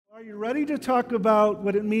Are you ready to talk about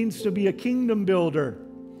what it means to be a kingdom builder?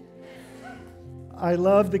 I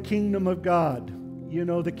love the kingdom of God. You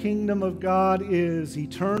know, the kingdom of God is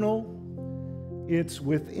eternal. It's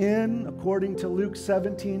within, according to Luke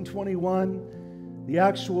 17:21. The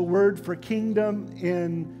actual word for kingdom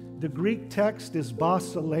in the Greek text is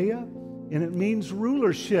basileia, and it means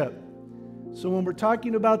rulership. So when we're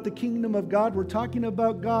talking about the kingdom of God, we're talking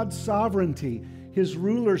about God's sovereignty, His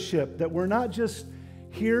rulership, that we're not just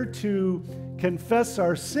here to confess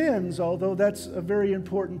our sins, although that's a very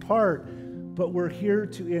important part, but we're here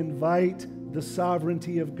to invite the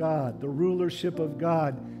sovereignty of God, the rulership of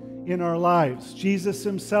God in our lives. Jesus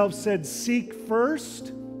Himself said, "Seek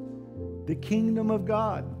first the kingdom of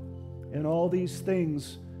God, and all these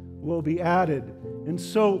things will be added." And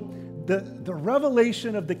so the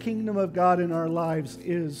revelation of the kingdom of God in our lives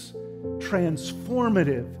is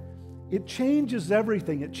transformative. It changes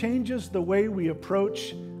everything. It changes the way we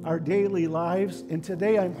approach our daily lives. And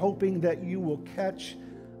today I'm hoping that you will catch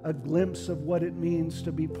a glimpse of what it means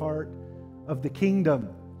to be part of the kingdom.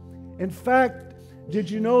 In fact,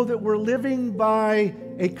 did you know that we're living by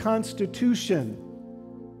a constitution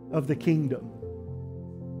of the kingdom?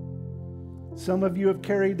 Some of you have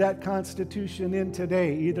carried that constitution in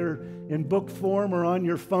today, either in book form or on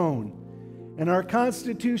your phone. And our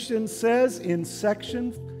constitution says in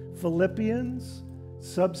section Philippians,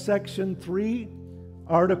 subsection 3,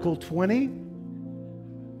 article 20,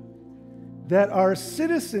 that our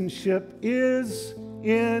citizenship is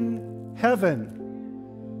in heaven.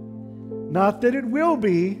 Not that it will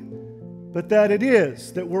be, but that it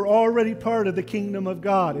is, that we're already part of the kingdom of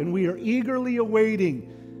God, and we are eagerly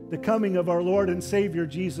awaiting the coming of our Lord and Savior,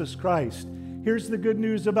 Jesus Christ. Here's the good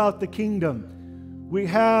news about the kingdom. We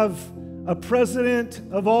have a president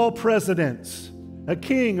of all presidents, a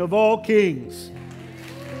king of all kings.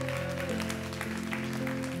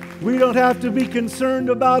 We don't have to be concerned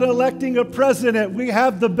about electing a president. We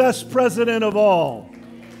have the best president of all.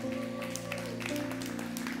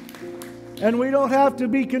 And we don't have to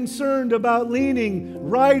be concerned about leaning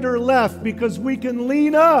right or left, because we can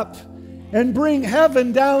lean up and bring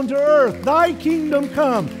heaven down to earth. Thy kingdom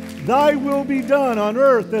come, thy will be done on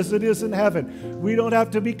earth as it is in heaven. We don't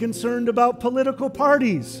have to be concerned about political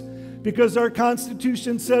parties, because our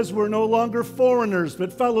Constitution says we're no longer foreigners,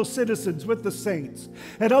 but fellow citizens with the saints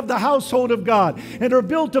and of the household of God, and are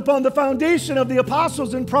built upon the foundation of the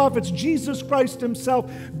apostles and prophets, Jesus Christ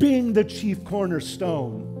Himself being the chief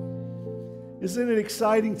cornerstone. Isn't it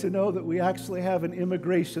exciting to know that we actually have an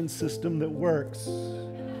immigration system that works?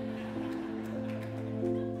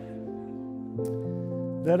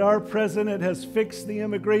 That our president has fixed the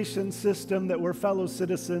immigration system, that we're fellow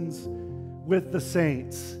citizens with the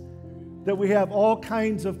saints. That we have all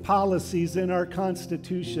kinds of policies in our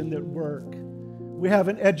Constitution that work. We have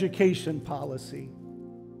an education policy.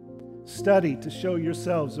 Study to show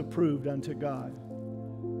yourselves approved unto God.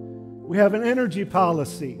 We have an energy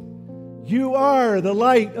policy. You are the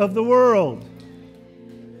light of the world.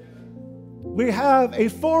 We have a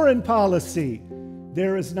foreign policy.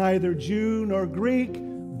 There is neither Jew nor Greek,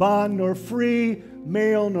 bond nor free,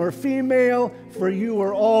 male nor female, for you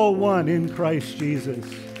are all one in Christ Jesus.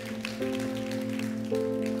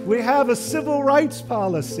 We have a civil rights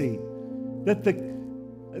policy, that the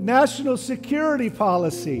national security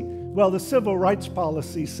policy, well, the civil rights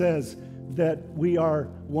policy says that we are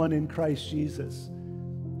one in Christ Jesus.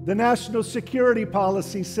 The national security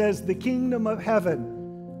policy says the kingdom of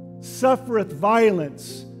heaven suffereth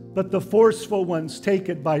violence, but the forceful ones take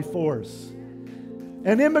it by force.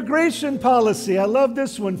 An immigration policy, I love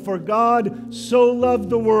this one, for God so loved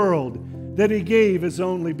the world that He gave His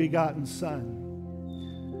only begotten Son.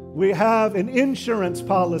 We have an insurance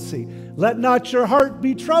policy. Let not your heart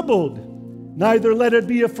be troubled, neither let it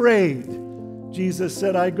be afraid. Jesus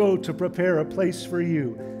said, I go to prepare a place for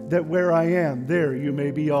you, that where I am, there you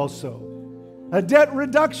may be also. A debt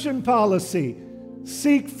reduction policy.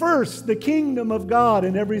 Seek first the kingdom of God,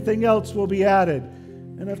 and everything else will be added.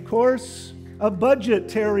 And of course, a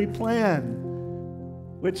budgetary plan,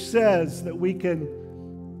 which says that we can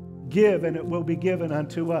give and it will be given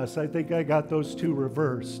unto us. I think I got those two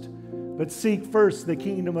reversed. But seek first the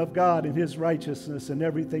kingdom of God and His righteousness, and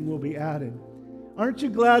everything will be added. Aren't you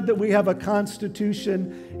glad that we have a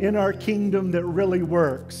constitution in our kingdom that really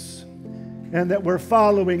works, and that we're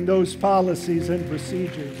following those policies and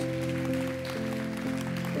procedures?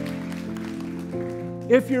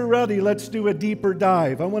 If you're ready, let's do a deeper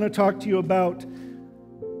dive. I want to talk to you about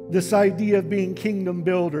this idea of being kingdom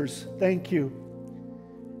builders. Thank you.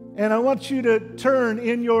 And I want you to turn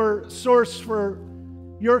in your source for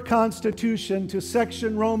your constitution to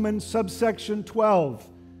section Romans, subsection 12.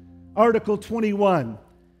 Article 21.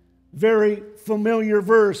 Very familiar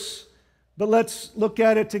verse, but let's look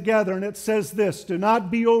at it together. And it says this: do not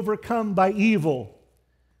be overcome by evil,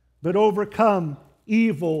 but overcome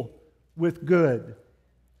evil with good. In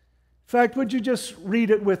fact, would you just read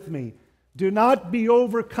it with me? Do not be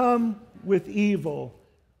overcome with evil,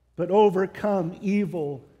 but overcome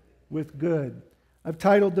evil with good. I've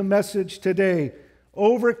titled the message today,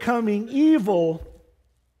 Overcoming Evil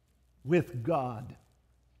with God.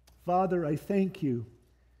 Father, I thank you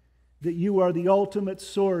that you are the ultimate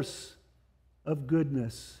source of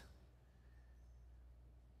goodness.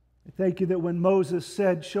 I thank you that when Moses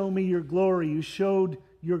said, show me your glory, you showed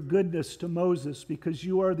your goodness to Moses because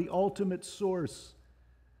you are the ultimate source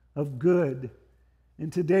of good.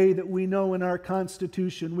 And today that we know in our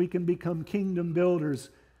Constitution we can become kingdom builders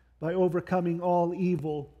by overcoming all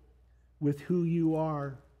evil with who you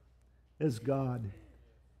are as God.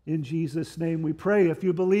 In Jesus' name we pray. If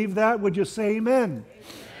you believe that, would you say amen? Amen.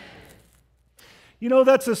 You know,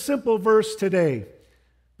 that's a simple verse today,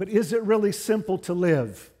 but is it really simple to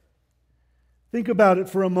live? Think about it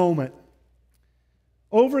for a moment.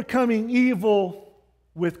 Overcoming evil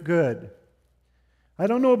with good. I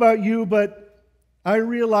don't know about you, but I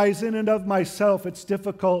realize in and of myself it's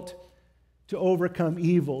difficult to overcome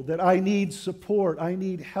evil, that I need support, I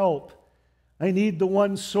need help. I need the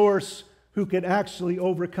one source who can actually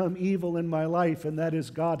overcome evil in my life, and that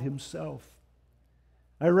is God Himself.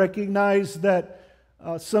 I recognize that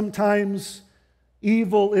sometimes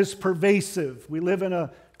evil is pervasive. We live in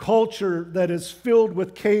a culture that is filled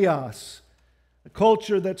with chaos, a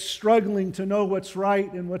culture that's struggling to know what's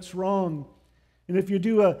right and what's wrong. And if you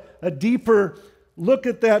do a deeper look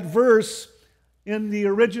at that verse, in the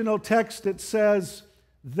original text it says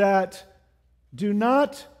that do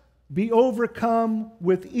not be overcome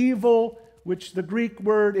with evil, which the Greek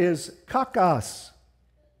word is kakos.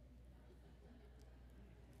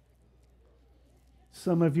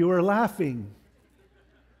 Some of you are laughing.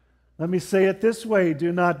 Let me say it this way: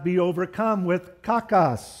 do not be overcome with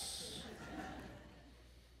kakos.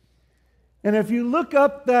 And if you look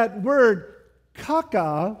up that word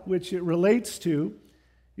kaka, which it relates to,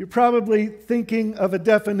 you're probably thinking of a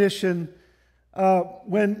definition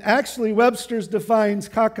when actually Webster's defines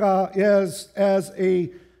kaka as a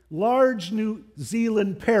large New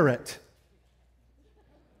Zealand parrot.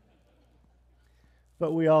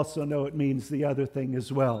 But we also know it means the other thing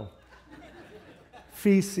as well.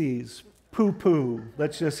 Feces, poo-poo,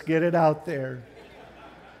 let's just get it out there.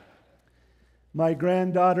 My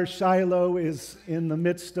granddaughter Shiloh is in the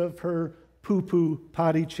midst of her poo-poo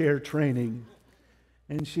potty chair training.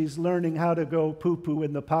 And she's learning how to go poo-poo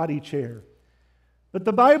in the potty chair. But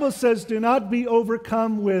the Bible says, do not be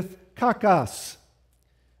overcome with kakos,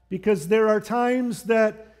 because there are times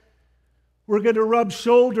that we're going to rub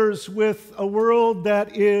shoulders with a world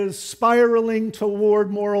that is spiraling toward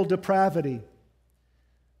moral depravity.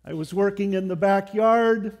 I was working in the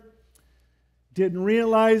backyard, didn't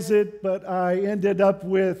realize it, but I ended up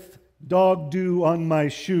with dog dew on my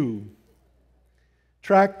shoe.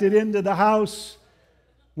 Tracked it into the house.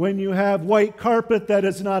 When you have white carpet, that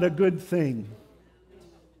is not a good thing.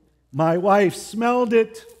 My wife smelled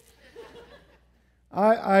it.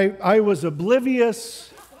 I was oblivious.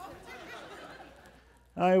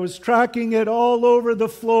 I was tracking it all over the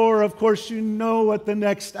floor. Of course, you know what the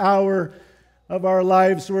next hour of our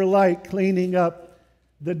lives were like, cleaning up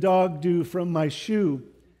the dog dew from my shoe.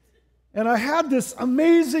 And I had this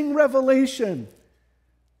amazing revelation.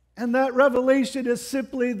 And that revelation is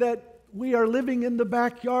simply that we are living in the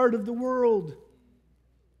backyard of the world.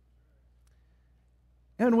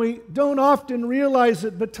 And we don't often realize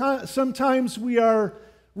it, but sometimes we are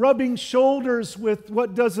rubbing shoulders with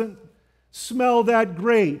what doesn't smell that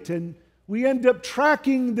great. And we end up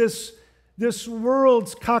tracking this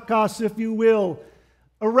world's kakos, if you will,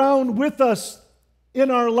 around with us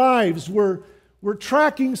in our lives. We're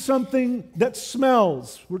tracking something that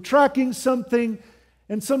smells. We're tracking something,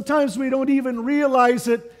 and sometimes we don't even realize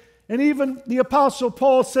it. And even the Apostle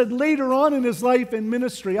Paul said later on in his life and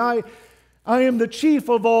ministry, I am the chief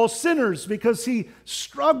of all sinners, because he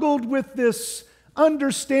struggled with this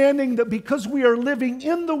understanding that because we are living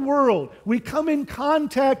in the world, we come in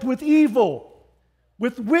contact with evil,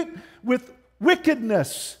 with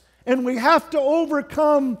wickedness, and we have to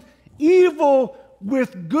overcome evil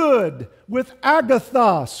with good, with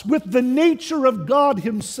agathos, with the nature of God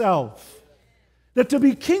Himself. That to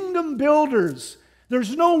be kingdom builders,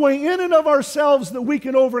 there's no way in and of ourselves that we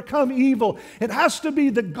can overcome evil. It has to be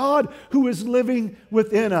the God who is living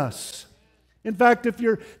within us. In fact, if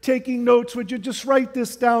you're taking notes, would you just write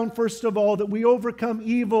this down first of all, that we overcome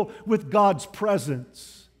evil with God's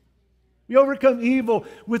presence. We overcome evil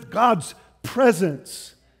with God's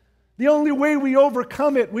presence. The only way we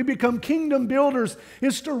overcome it, we become kingdom builders,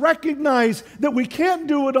 is to recognize that we can't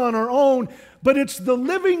do it on our own, but it's the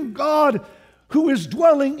living God who is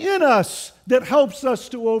dwelling in us that helps us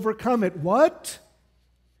to overcome it. What?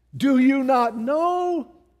 Do you not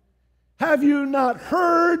know? Have you not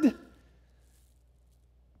heard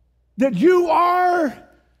that you are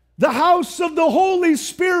the house of the Holy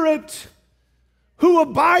Spirit who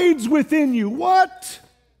abides within you? What?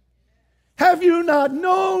 Have you not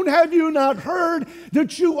known, have you not heard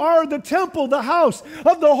that you are the temple, the house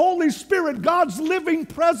of the Holy Spirit, God's living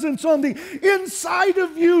presence on the inside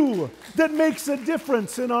of you that makes a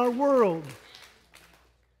difference in our world?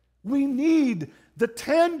 We need the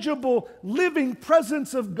tangible, living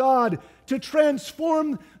presence of God to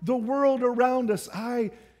transform the world around us.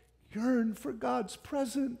 I yearn for God's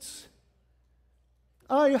presence.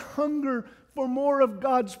 I hunger for more of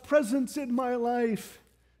God's presence in my life.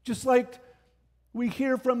 Just like we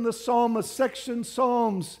hear from the psalmist, section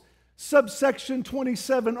Psalms, subsection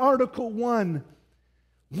 27, article 1.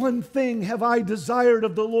 One thing have I desired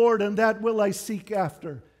of the Lord, and that will I seek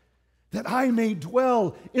after, that I may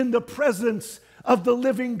dwell in the presence of the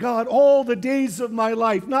living God all the days of my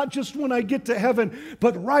life, not just when I get to heaven,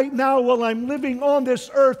 but right now while I'm living on this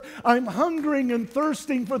earth. I'm hungering and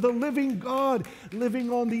thirsting for the living God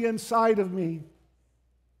living on the inside of me.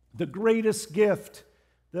 The greatest gift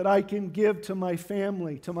that I can give to my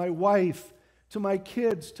family, to my wife, to my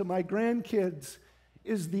kids, to my grandkids,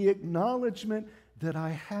 is the acknowledgement that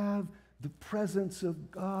I have the presence of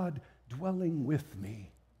God dwelling with me.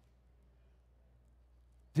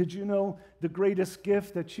 Did you know the greatest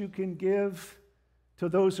gift that you can give to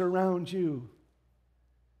those around you?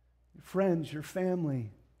 Your friends, your family,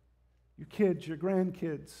 your kids, your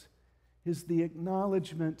grandkids, is the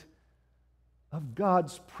acknowledgement of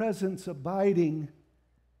God's presence abiding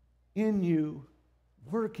in you,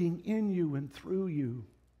 working in you and through you.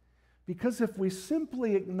 Because if we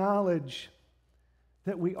simply acknowledge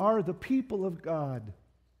that we are the people of God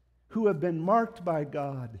who have been marked by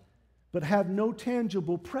God but have no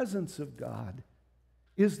tangible presence of God,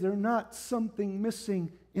 is there not something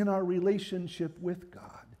missing in our relationship with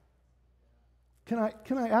God?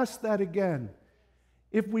 Can I ask that again?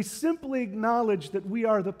 If we simply acknowledge that we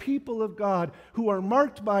are the people of God who are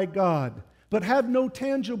marked by God but have no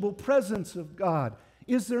tangible presence of God,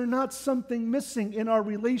 is there not something missing in our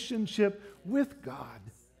relationship with God?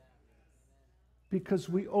 Because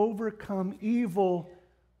we overcome evil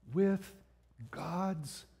with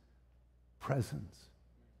God's presence.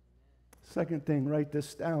 Second thing, write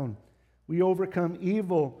this down. We overcome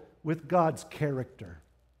evil with God's character.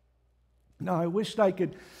 Now, I wished I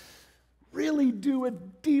could really do a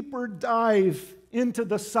deeper dive into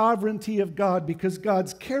the sovereignty of God, because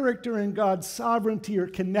God's character and God's sovereignty are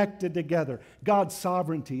connected together. God's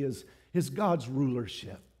sovereignty is God's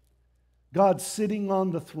rulership. God's sitting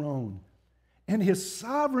on the throne. And His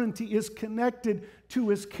sovereignty is connected to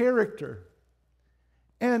His character.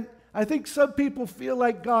 And I think some people feel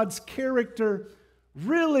like God's character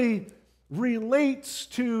really relates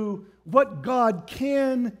to what God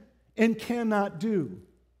can and cannot do.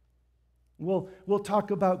 We'll talk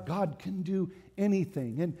about God can do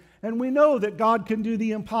anything. And we know that God can do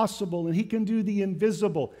the impossible and He can do the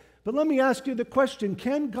invisible. But let me ask you the question,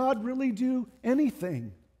 can God really do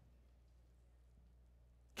anything?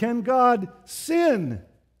 Can God sin?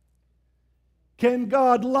 Can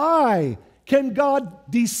God lie? Can God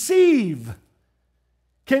deceive?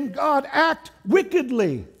 Can God act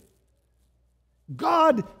wickedly?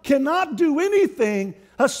 God cannot do anything,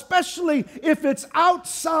 especially if it's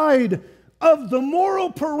outside of the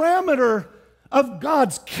moral parameter of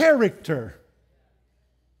God's character.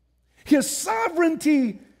 His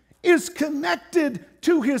sovereignty is connected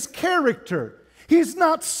to His character. He's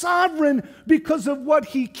not sovereign because of what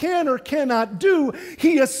He can or cannot do.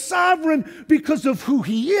 He is sovereign because of who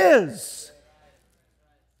He is.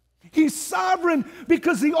 He's sovereign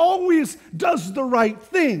because He always does the right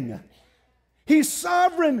thing. He's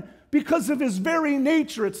sovereign because of His very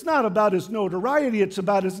nature. It's not about His notoriety, it's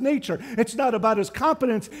about His nature. It's not about His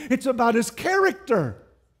competence, it's about His character.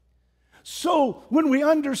 So when we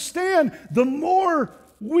understand, the more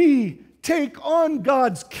we take on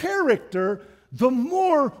God's character, the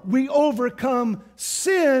more we overcome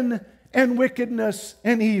sin and wickedness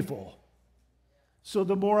and evil. So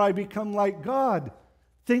the more I become like God,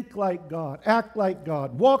 think like God, act like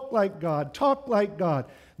God, walk like God, talk like God,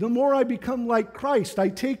 the more I become like Christ, I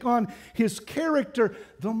take on His character,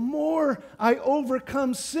 the more I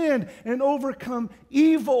overcome sin and overcome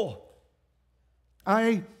evil.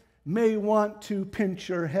 I may want to pinch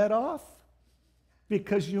your head off.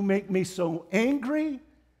 because you make me so angry.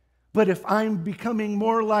 But if I'm becoming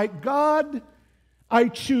more like God, I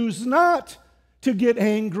choose not to get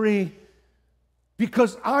angry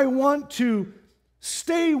because I want to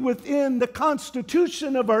stay within the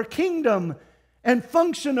constitution of our kingdom and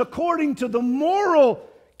function according to the moral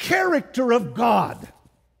character of God.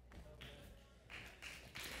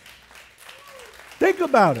 Think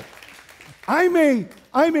about it. I may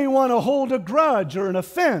want to hold a grudge or an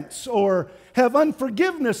offense or have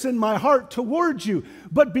unforgiveness in my heart towards you,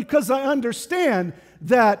 but because I understand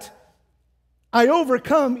that I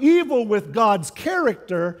overcome evil with God's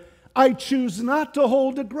character, I choose not to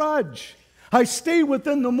hold a grudge. I stay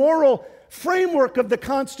within the moral framework of the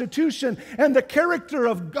Constitution and the character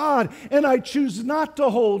of God, and I choose not to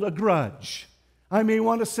hold a grudge. I may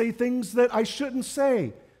want to say things that I shouldn't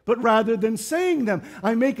say, but rather than saying them,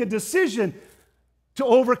 I make a decision to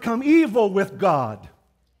overcome evil with God,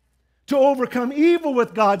 to overcome evil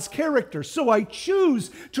with God's character. So I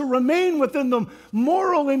choose to remain within the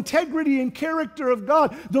moral integrity and character of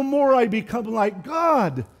God. The more I become like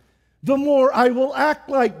God, the more I will act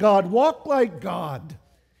like God, walk like God.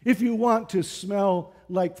 If you want to smell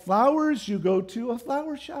like flowers, you go to a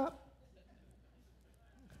flower shop.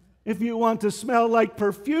 If you want to smell like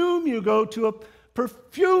perfume, you go to a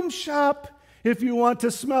perfume shop. If you want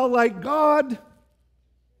to smell like God,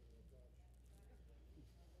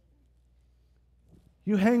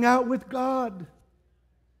 you hang out with God.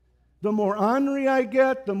 The more ornery I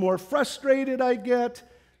get, the more frustrated I get,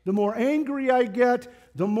 the more angry I get,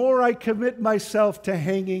 the more I commit myself to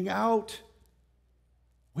hanging out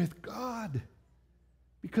with God.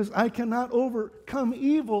 Because I cannot overcome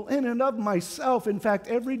evil in and of myself. In fact,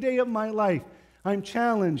 every day of my life, I'm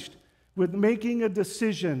challenged with making a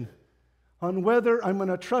decision on whether I'm going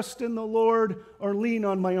to trust in the Lord or lean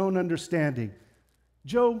on my own understanding.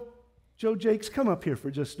 Joe Jakes, come up here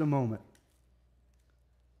for just a moment.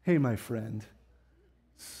 Hey, my friend.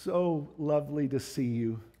 So lovely to see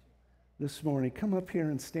you this morning. Come up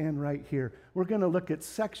here and stand right here. We're going to look at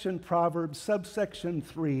section Proverbs, subsection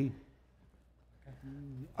 3,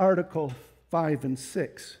 article 5 and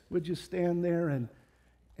 6. Would you stand there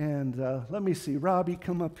and let me see. Robbie,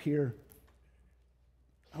 come up here.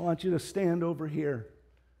 I want you to stand over here.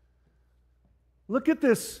 Look at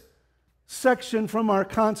this section from our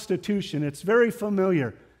Constitution. It's very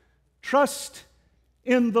familiar. Trust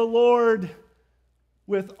in the Lord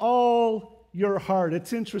with all your heart.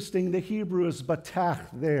 It's interesting, the Hebrew is batach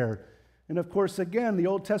there. And of course, again, the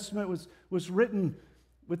Old Testament was written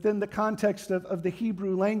within the context of the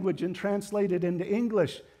Hebrew language and translated into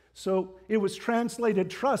English. So it was translated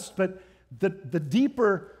trust, but the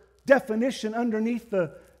deeper definition underneath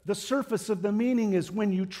the surface of the meaning is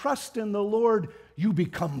when you trust in the Lord, you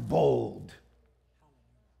become bold.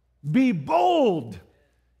 Be bold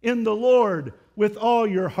in the Lord with all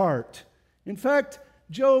your heart. In fact,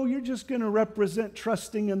 Joe, you're just going to represent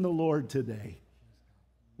trusting in the Lord today.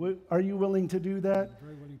 Are you willing to do that?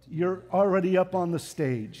 Very willing to. You're already up on the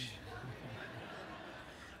stage.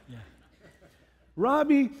 Yeah.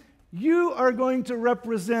 Robbie, you are going to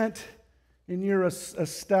represent, and you're a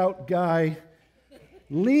stout guy,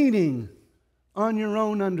 leaning on your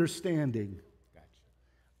own understanding. Gotcha.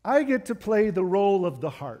 I get to play the role of the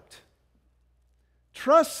heart.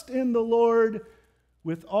 Trust in the Lord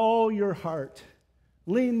with all your heart.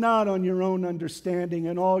 Lean not on your own understanding.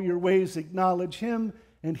 In all your ways acknowledge Him,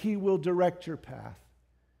 and He will direct your path.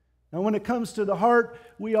 Now, when it comes to the heart,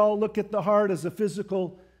 we all look at the heart as a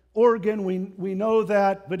physical organ. We know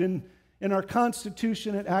that, but in our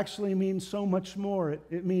Constitution, it actually means so much more.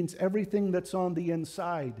 It means everything that's on the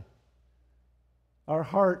inside. Our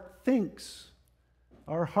heart thinks.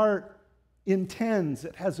 Our heart intends.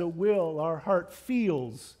 It has a will. Our heart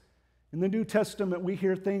feels. In the New Testament, we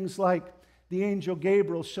hear things like the angel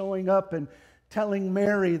Gabriel showing up and telling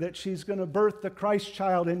Mary that she's going to birth the Christ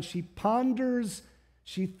child, and she ponders,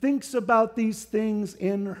 she thinks about these things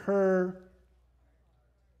in her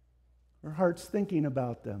heart's thinking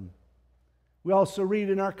about them. We also read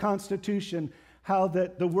in our Constitution how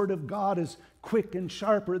that the Word of God is quick and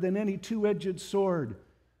sharper than any two-edged sword,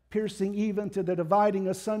 piercing even to the dividing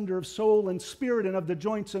asunder of soul and spirit and of the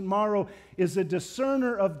joints and marrow, is a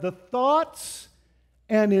discerner of the thoughts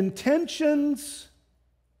and intentions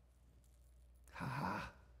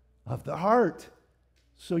of the heart.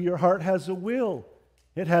 So your heart has a will.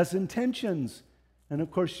 It has intentions. And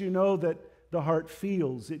of course, you know that the heart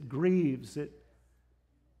feels, it grieves, it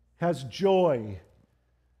has joy.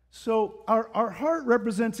 So our heart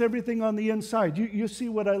represents everything on the inside. You see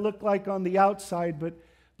what I look like on the outside, but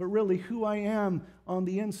really who I am on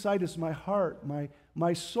the inside is my heart,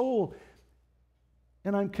 my soul.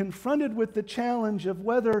 and I'm confronted with the challenge of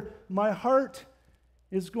whether my heart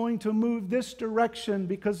is going to move this direction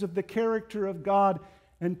because of the character of God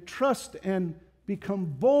and trust and become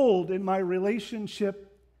bold in my relationship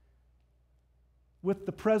with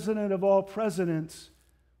the President of all presidents,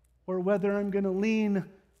 or whether I'm going to lean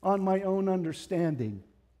on my own understanding.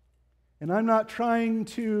 And I'm not trying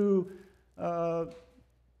to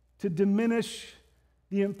diminish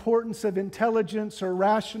the importance of intelligence or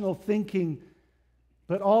rational thinking,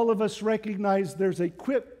 but all of us recognize there's a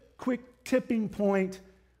quick tipping point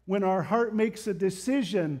when our heart makes a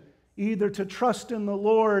decision either to trust in the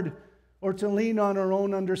Lord or to lean on our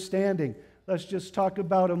own understanding. Let's just talk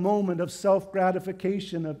about a moment of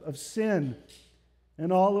self-gratification, of sin.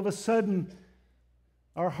 And all of a sudden,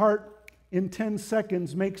 our heart in 10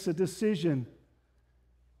 seconds makes a decision.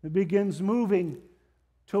 It begins moving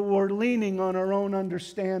toward leaning on our own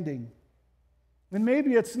understanding. And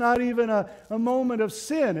maybe it's not even a moment of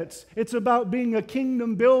sin. It's about being a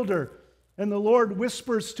kingdom builder. And the Lord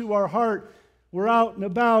whispers to our heart. We're out and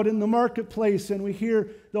about in the marketplace, and we hear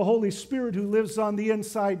the Holy Spirit who lives on the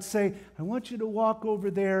inside say, I want you to walk over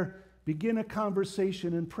there, begin a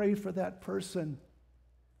conversation, and pray for that person.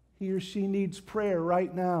 He or she needs prayer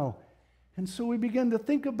right now. And so we begin to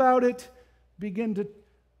think about it, begin to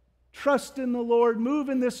trust in the Lord, move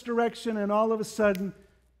in this direction, and all of a sudden,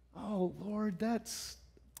 oh, Lord, that's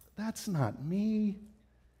not me.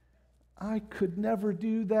 I could never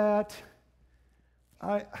do that.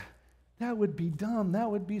 That would be dumb.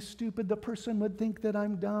 That would be stupid. The person would think that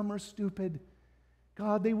I'm dumb or stupid.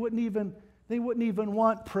 God, they wouldn't even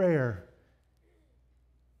want prayer.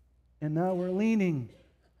 And now we're leaning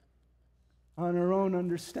on our own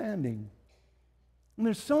understanding. And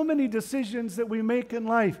there's so many decisions that we make in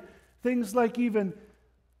life. Things like even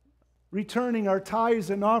returning our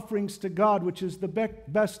tithes and offerings to God, which is the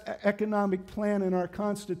best economic plan in our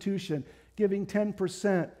Constitution, giving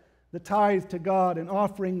 10%, the tithe to God, and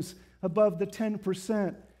offerings above the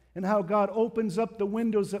 10%, and how God opens up the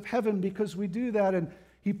windows of heaven because we do that, and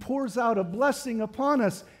He pours out a blessing upon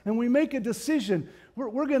us, and we make a decision.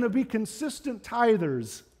 We're going to be consistent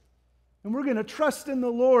tithers, and we're going to trust in the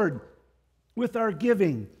Lord with our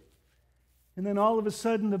giving. And then all of a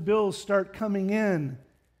sudden the bills start coming in,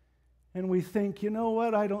 and we think, you know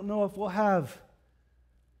what, I don't know if we'll have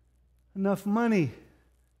enough money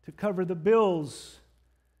to cover the bills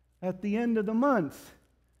at the end of the month.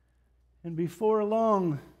 And before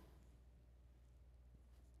long,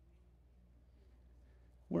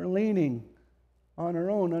 we're leaning on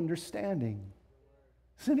our own understanding.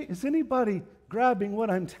 Is anybody grabbing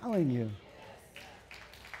what I'm telling you?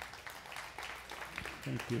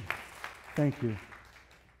 Thank you. Thank you.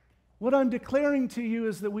 What I'm declaring to you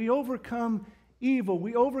is that we overcome evil.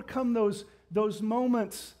 We overcome those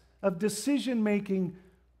moments of decision-making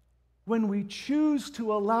when we choose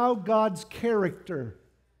to allow God's character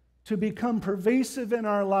to become pervasive in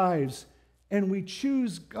our lives, and we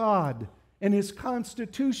choose God and His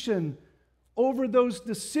Constitution over those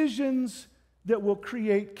decisions that will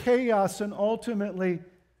create chaos and ultimately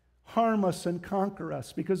harm us and conquer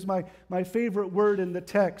us. Because my favorite word in the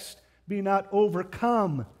text, be not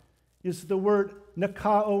overcome, is the word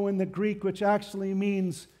nikao in the Greek, which actually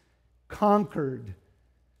means conquered.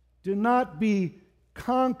 Do not be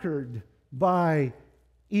conquered by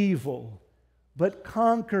evil, but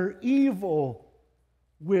conquer evil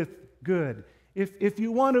with good. If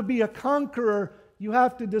you want to be a conqueror, you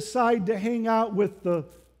have to decide to hang out with the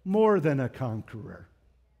more than a conqueror.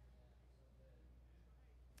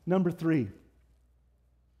 Number 3,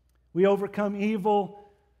 we overcome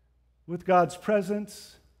evil with God's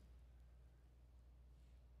presence,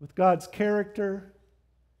 with God's character,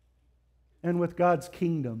 and with God's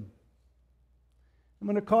kingdom. I'm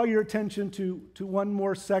going to call your attention to one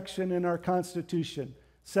more section in our Constitution,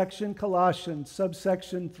 section Colossians,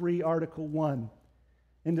 subsection 3, article 1.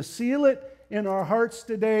 And to seal it in our hearts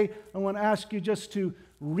today, I want to ask you just to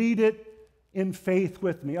read it in faith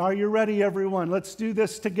with me. Are you ready, everyone? Let's do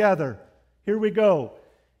this together. Here we go.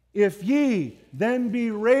 If ye then be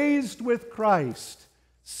raised with Christ,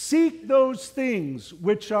 seek those things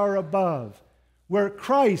which are above, where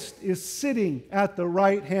Christ is sitting at the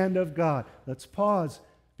right hand of God. Let's pause,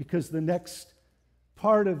 because the next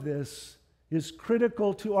part of this is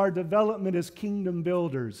critical to our development as kingdom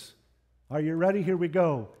builders. Are you ready? Here we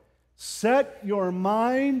go. Set your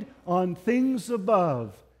mind on things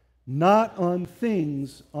above, not on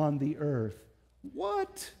things on the earth.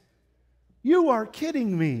 What? You are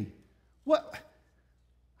kidding me. What?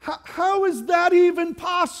 How is that even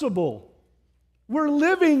possible? We're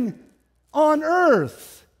living on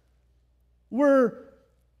earth. We're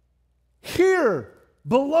here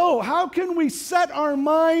below? How can we set our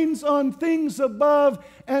minds on things above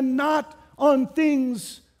and not on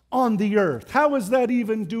things on the earth? How is that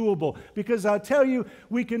even doable? Because I'll tell you,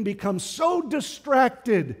 we can become so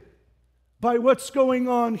distracted by what's going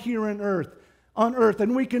on here on earth,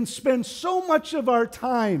 and we can spend so much of our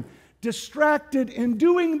time distracted in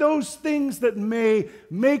doing those things that may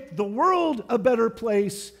make the world a better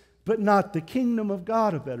place, but not the kingdom of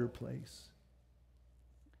God a better place.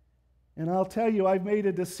 And I'll tell you, I've made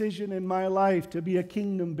a decision in my life to be a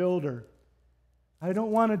kingdom builder. I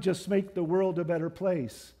don't want to just make the world a better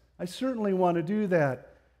place. I certainly want to do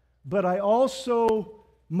that. But I also,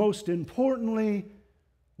 most importantly,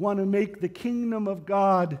 want to make the kingdom of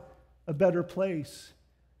God a better place.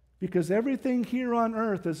 Because everything here on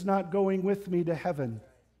earth is not going with me to heaven.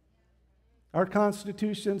 Our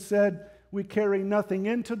Constitution said we carry nothing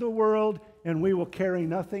into the world and we will carry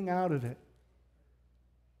nothing out of it.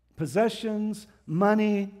 Possessions,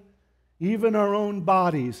 money, even our own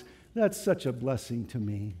bodies. That's such a blessing to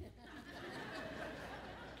me.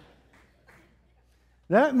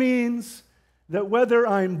 That means that whether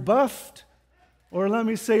I'm buffed, or let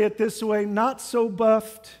me say it this way, not so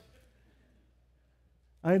buffed,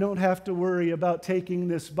 I don't have to worry about taking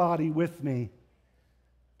this body with me.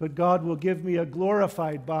 But God will give me a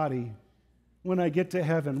glorified body when I get to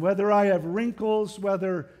heaven. Whether I have wrinkles,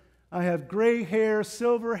 whether I have gray hair,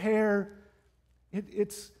 silver hair,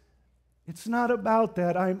 it's not about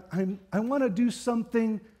that. I want to do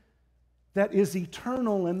something that is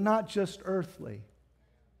eternal and not just earthly.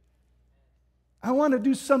 I want to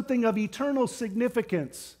do something of eternal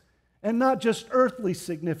significance and not just earthly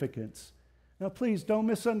significance. Now, please don't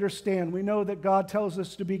misunderstand. We know that God tells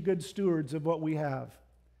us to be good stewards of what we have,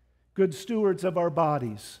 good stewards of our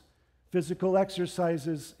bodies. Physical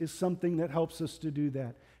exercises is something that helps us to do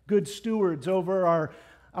that. Good stewards over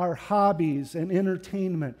our hobbies and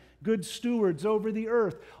entertainment. Good stewards over the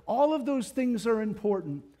earth. All of those things are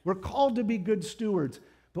important. We're called to be good stewards.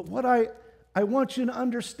 But what I want you to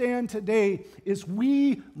understand today is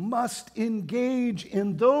we must engage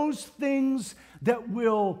in those things that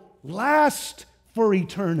will last for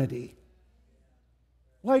eternity.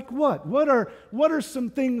 Like what? What are some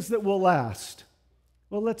things that will last?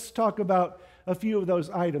 Well, let's talk about a few of those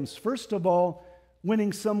items. First of all,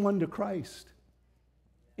 winning someone to Christ.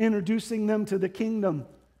 Introducing them to the kingdom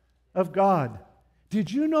of God.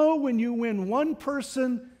 Did you know when you win one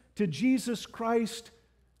person to Jesus Christ,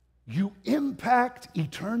 you impact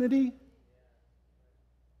eternity?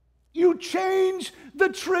 You change the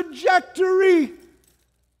trajectory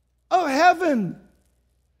of heaven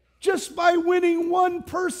just by winning one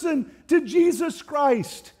person to Jesus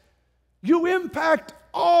Christ. You impact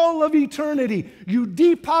all of eternity. You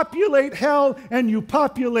depopulate hell and you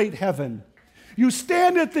populate heaven. You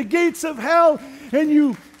stand at the gates of hell and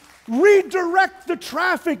you redirect the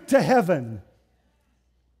traffic to heaven.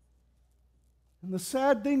 And the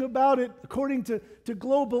sad thing about it, according to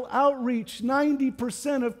global outreach,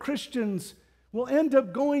 90% of Christians will end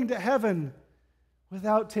up going to heaven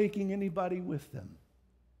without taking anybody with them.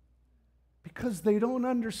 Because they don't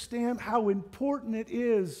understand how important it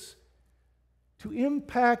is to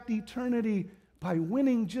impact eternity by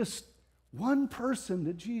winning just one person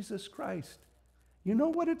to Jesus Christ. You know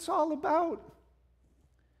what it's all about?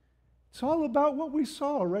 It's all about what we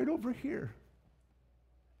saw right over here.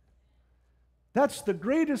 That's the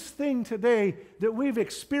greatest thing today that we've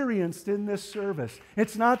experienced in this service.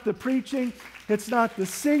 It's not the preaching, it's not the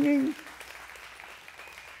singing.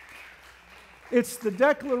 It's the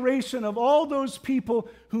declaration of all those people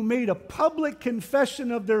who made a public confession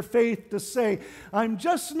of their faith to say, I'm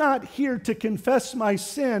just not here to confess my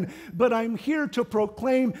sin, but I'm here to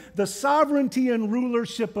proclaim the sovereignty and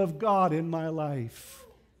rulership of God in my life.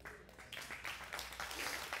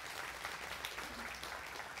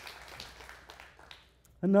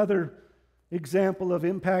 Another example of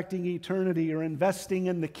impacting eternity or investing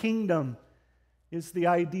in the kingdom is the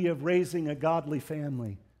idea of raising a godly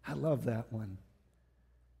family. I love that one.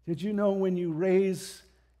 Did you know when you raise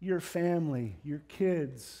your family, your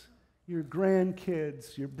kids, your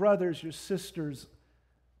grandkids, your brothers, your sisters,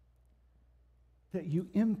 that you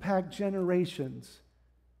impact generations?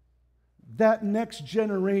 That next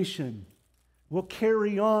generation will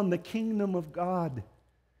carry on the kingdom of God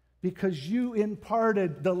because you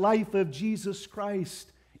imparted the life of Jesus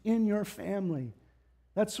Christ in your family.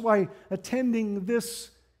 That's why attending this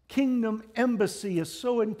kingdom embassy is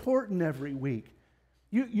so important every week.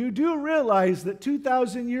 You do realize that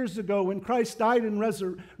 2,000 years ago when Christ died and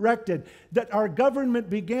resurrected, that our government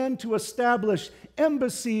began to establish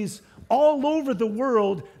embassies all over the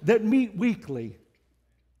world that meet weekly.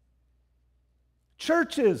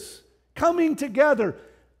 Churches coming together,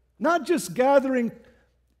 not just gathering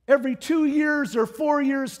every 2 years or 4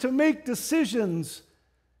 years to make decisions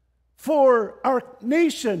for our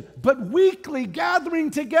nation, but weekly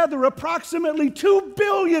gathering together, approximately 2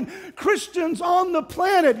 billion Christians on the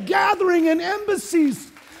planet, gathering in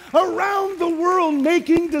embassies around the world,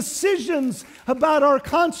 making decisions about our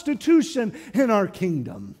Constitution and our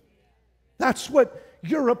kingdom. That's what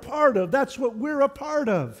you're a part of. That's what we're a part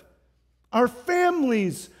of. Our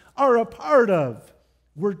families are a part of.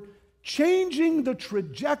 We're changing the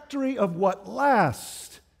trajectory of what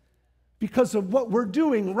lasts because of what we're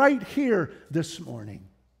doing right here this morning.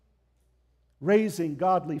 Raising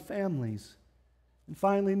godly families. And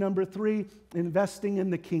finally, number 3, investing in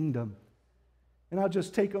the kingdom. And I'll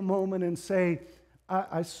just take a moment and say,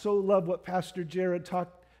 I so love what Pastor Jared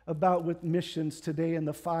talked about with missions today in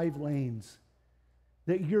the 5 lanes.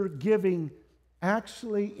 That your giving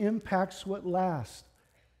actually impacts what lasts.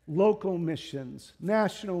 Local missions,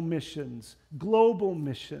 national missions, global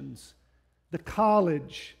missions, the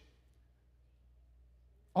college,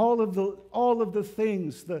 all of the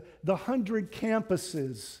things, the 100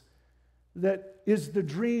 campuses that is the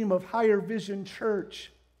dream of Higher Vision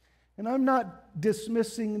Church. And I'm not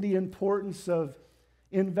dismissing the importance of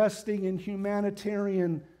investing in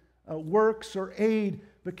humanitarian works or aid,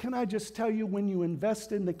 but can I just tell you, when you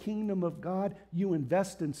invest in the kingdom of God, you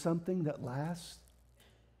invest in something that lasts?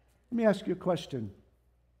 Let me ask you a question.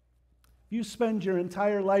 If you spend your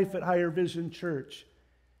entire life at Higher Vision Church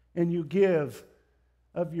and you give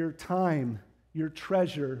of your time, your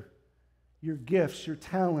treasure, your gifts, your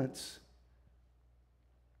talents,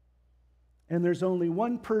 and there's only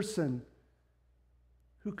one person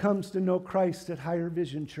who comes to know Christ at Higher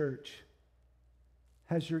Vision Church,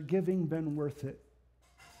 has your giving been worth it?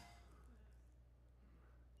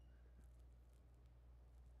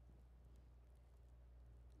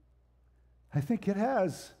 I think it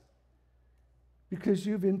has, because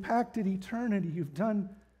you've impacted eternity. You've done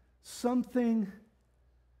something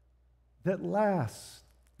that lasts.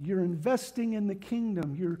 You're investing in the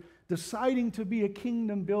kingdom. You're deciding to be a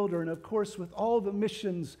kingdom builder. And of course, with all the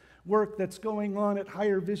missions work that's going on at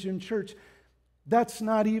Higher Vision Church, that's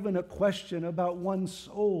not even a question about one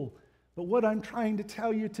soul. But what I'm trying to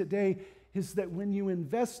tell you today is that when you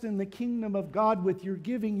invest in the kingdom of God with your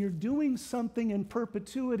giving, you're doing something in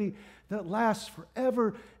perpetuity that lasts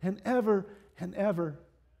forever and ever and ever.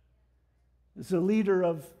 As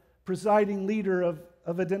a presiding leader of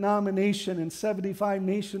a denomination in 75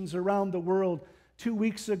 nations around the world, 2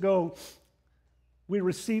 weeks ago, we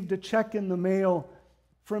received a check in the mail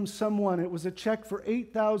from someone. It was a check for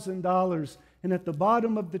 $8,000, and at the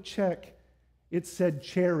bottom of the check, it said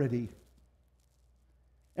charity.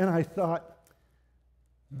 And I thought,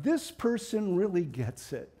 this person really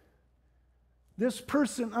gets it. This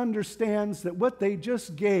person understands that what they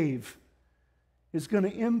just gave is going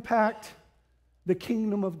to impact the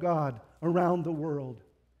kingdom of God around the world.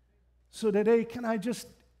 So today, can I just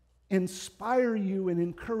inspire you and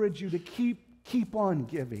encourage you to keep on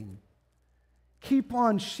giving. Keep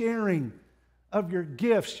on sharing of your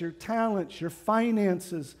gifts, your talents, your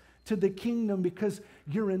finances to the kingdom, because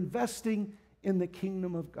you're investing in the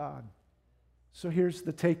kingdom of God. So here's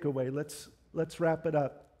the takeaway. Let's wrap it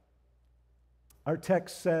up. Our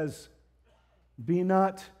text says, "Be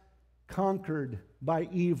not conquered by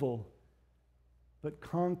evil, but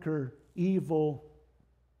conquer evil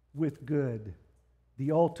with good."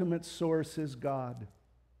 The ultimate source is God.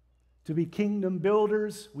 To be kingdom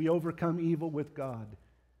builders, we overcome evil with God.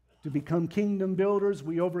 To become kingdom builders,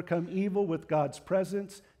 we overcome evil with God's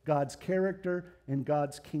presence, God's character, and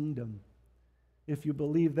God's kingdom. If you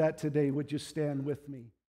believe that today, would you stand with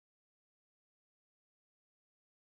me?